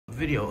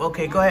video.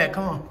 Okay, go ahead,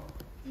 come on.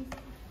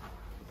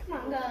 Come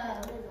on, go.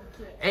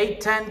 8,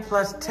 10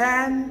 plus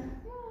 10.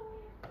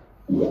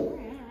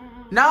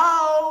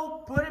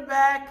 No, put it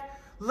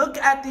back. Look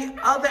at the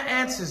other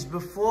answers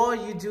before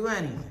you do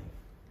anything.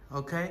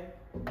 Okay?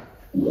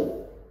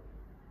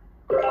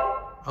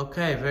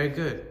 Okay, very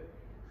good.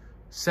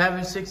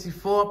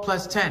 764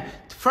 plus 10.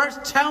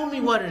 First, tell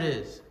me what it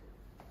is.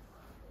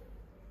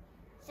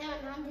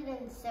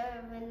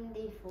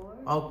 774.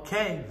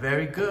 Okay,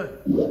 very good.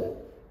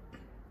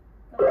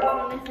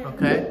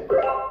 Okay,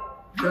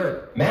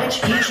 good.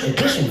 Match each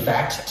addition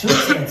fact to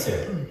its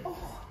answer.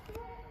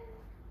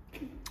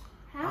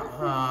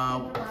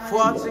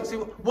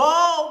 461.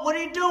 Whoa, what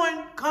are you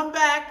doing? Come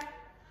back.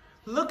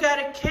 Look at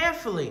it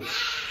carefully.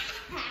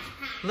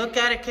 Look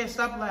at it.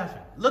 Stop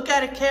laughing. Look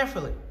at it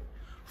carefully.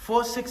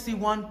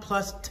 461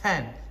 plus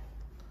 10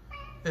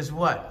 is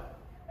what?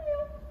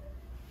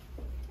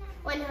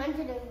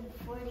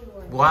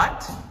 141.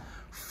 What?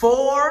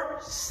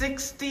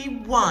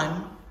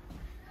 461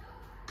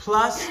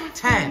 plus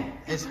 10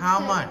 is how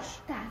much?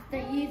 That's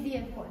the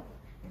easiest one.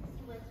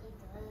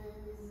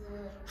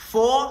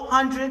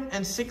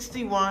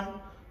 461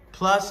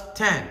 plus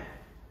 10.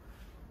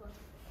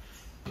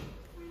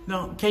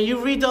 No, can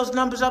you read those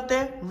numbers up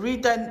there?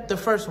 Read that, the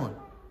first one.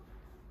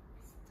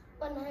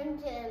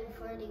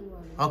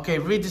 141. Okay,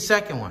 read the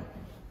second one.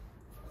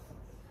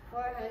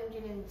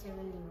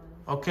 471.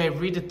 Okay,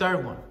 read the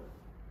third one.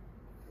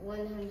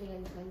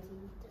 120.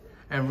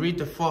 And read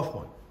the fourth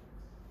one.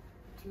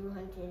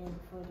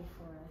 244.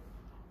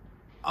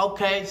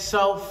 Okay,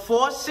 so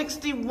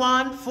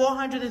 461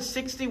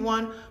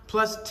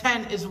 plus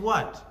 10 is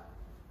what?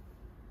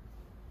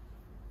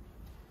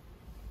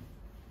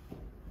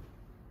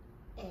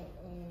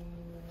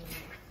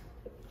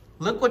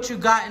 Look what you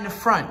got in the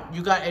front.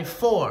 You got a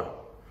 4.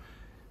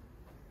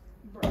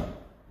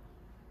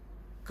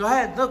 Go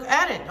ahead, look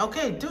at it.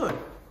 Okay, do it.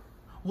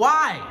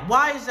 Why?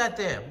 Why is that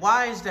there?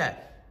 Why is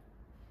that?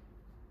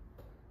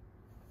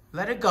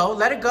 Let it go.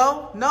 Let it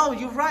go. No,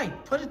 you're right.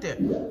 Put it there.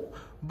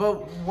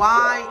 But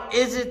why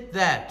is it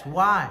that?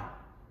 Why?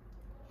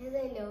 Did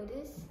I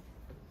notice?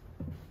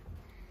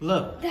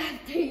 Look.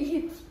 That's the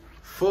easy.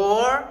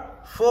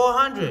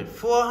 400,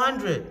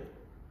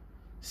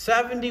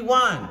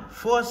 471,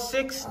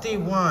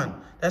 461.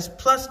 That's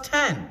plus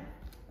 10,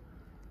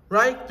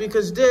 right?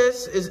 Because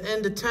this is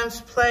in the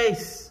 10th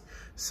place.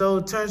 So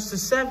it turns to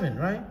 7,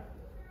 right?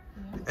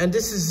 Yeah. And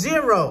this is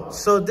 0,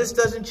 so this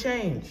doesn't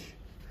change.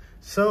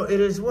 So it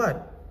is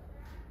what?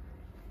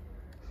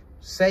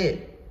 Say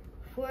it.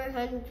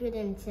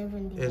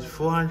 471. It's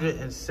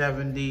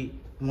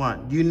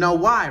 471. You know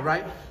why,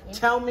 right? Yeah.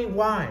 Tell me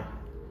why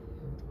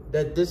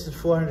that this is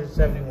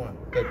 471.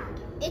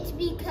 It's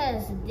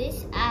because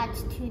this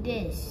adds to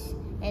this,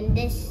 and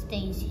this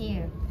stays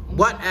here.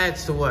 What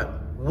adds to what?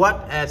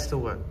 What adds to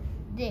what?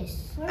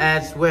 This.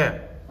 Adds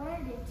where?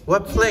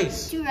 What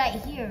place? To right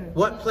here.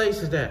 What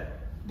place is that?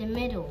 The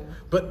middle.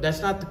 But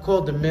that's not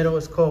called the middle.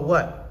 It's called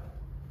what?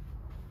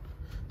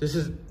 This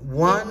is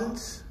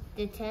ones.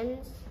 The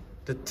tens.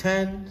 The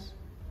tens.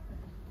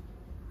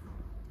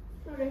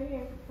 Right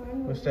here.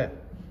 What's that?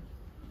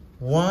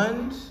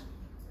 Ones.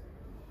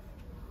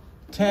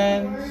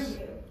 Tens.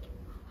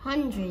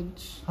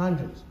 Hundreds.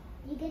 Hundreds.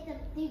 Do you get the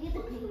pages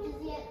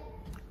yet?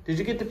 Did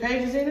you get the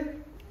pages in it?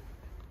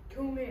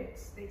 2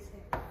 minutes, they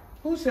said.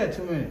 Who said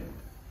 2 minutes?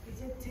 They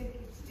said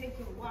it's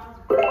taking a while.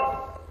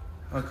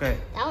 Okay.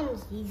 That one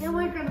was easy. Then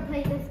we're going to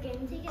play this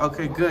game together.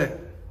 Okay, good.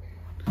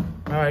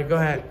 All right, go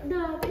ahead.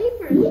 The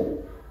paper.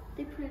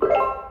 They print.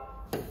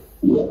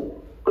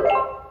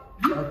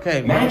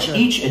 Okay. Match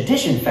each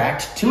addition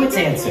fact to its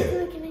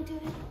answer. Can I do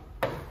it?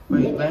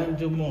 Wait, let him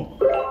do more.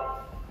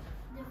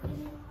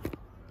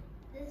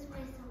 This is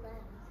my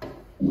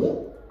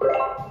celeb.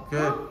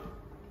 Good.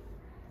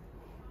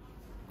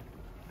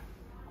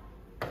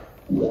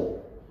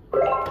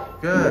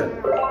 Good.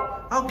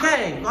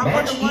 Okay.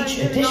 Match each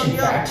addition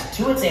fact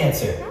to its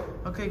answer.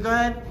 Okay, go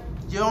ahead.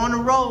 You're on a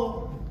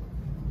roll.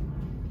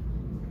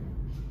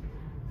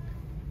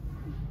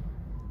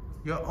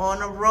 You're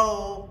on a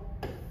roll.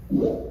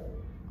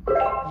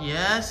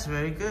 Yes,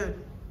 very good.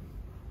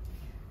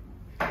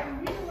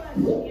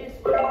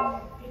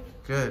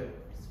 Good.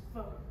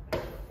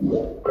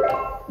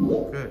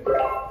 Good.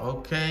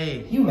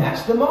 Okay. You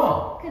matched them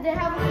all. Could they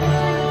have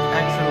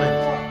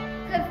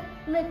Excellent. Cause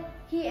look,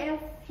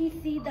 he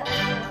see the.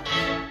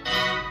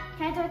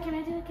 Can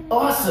I do it?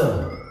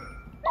 Awesome.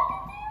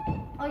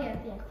 Oh yes.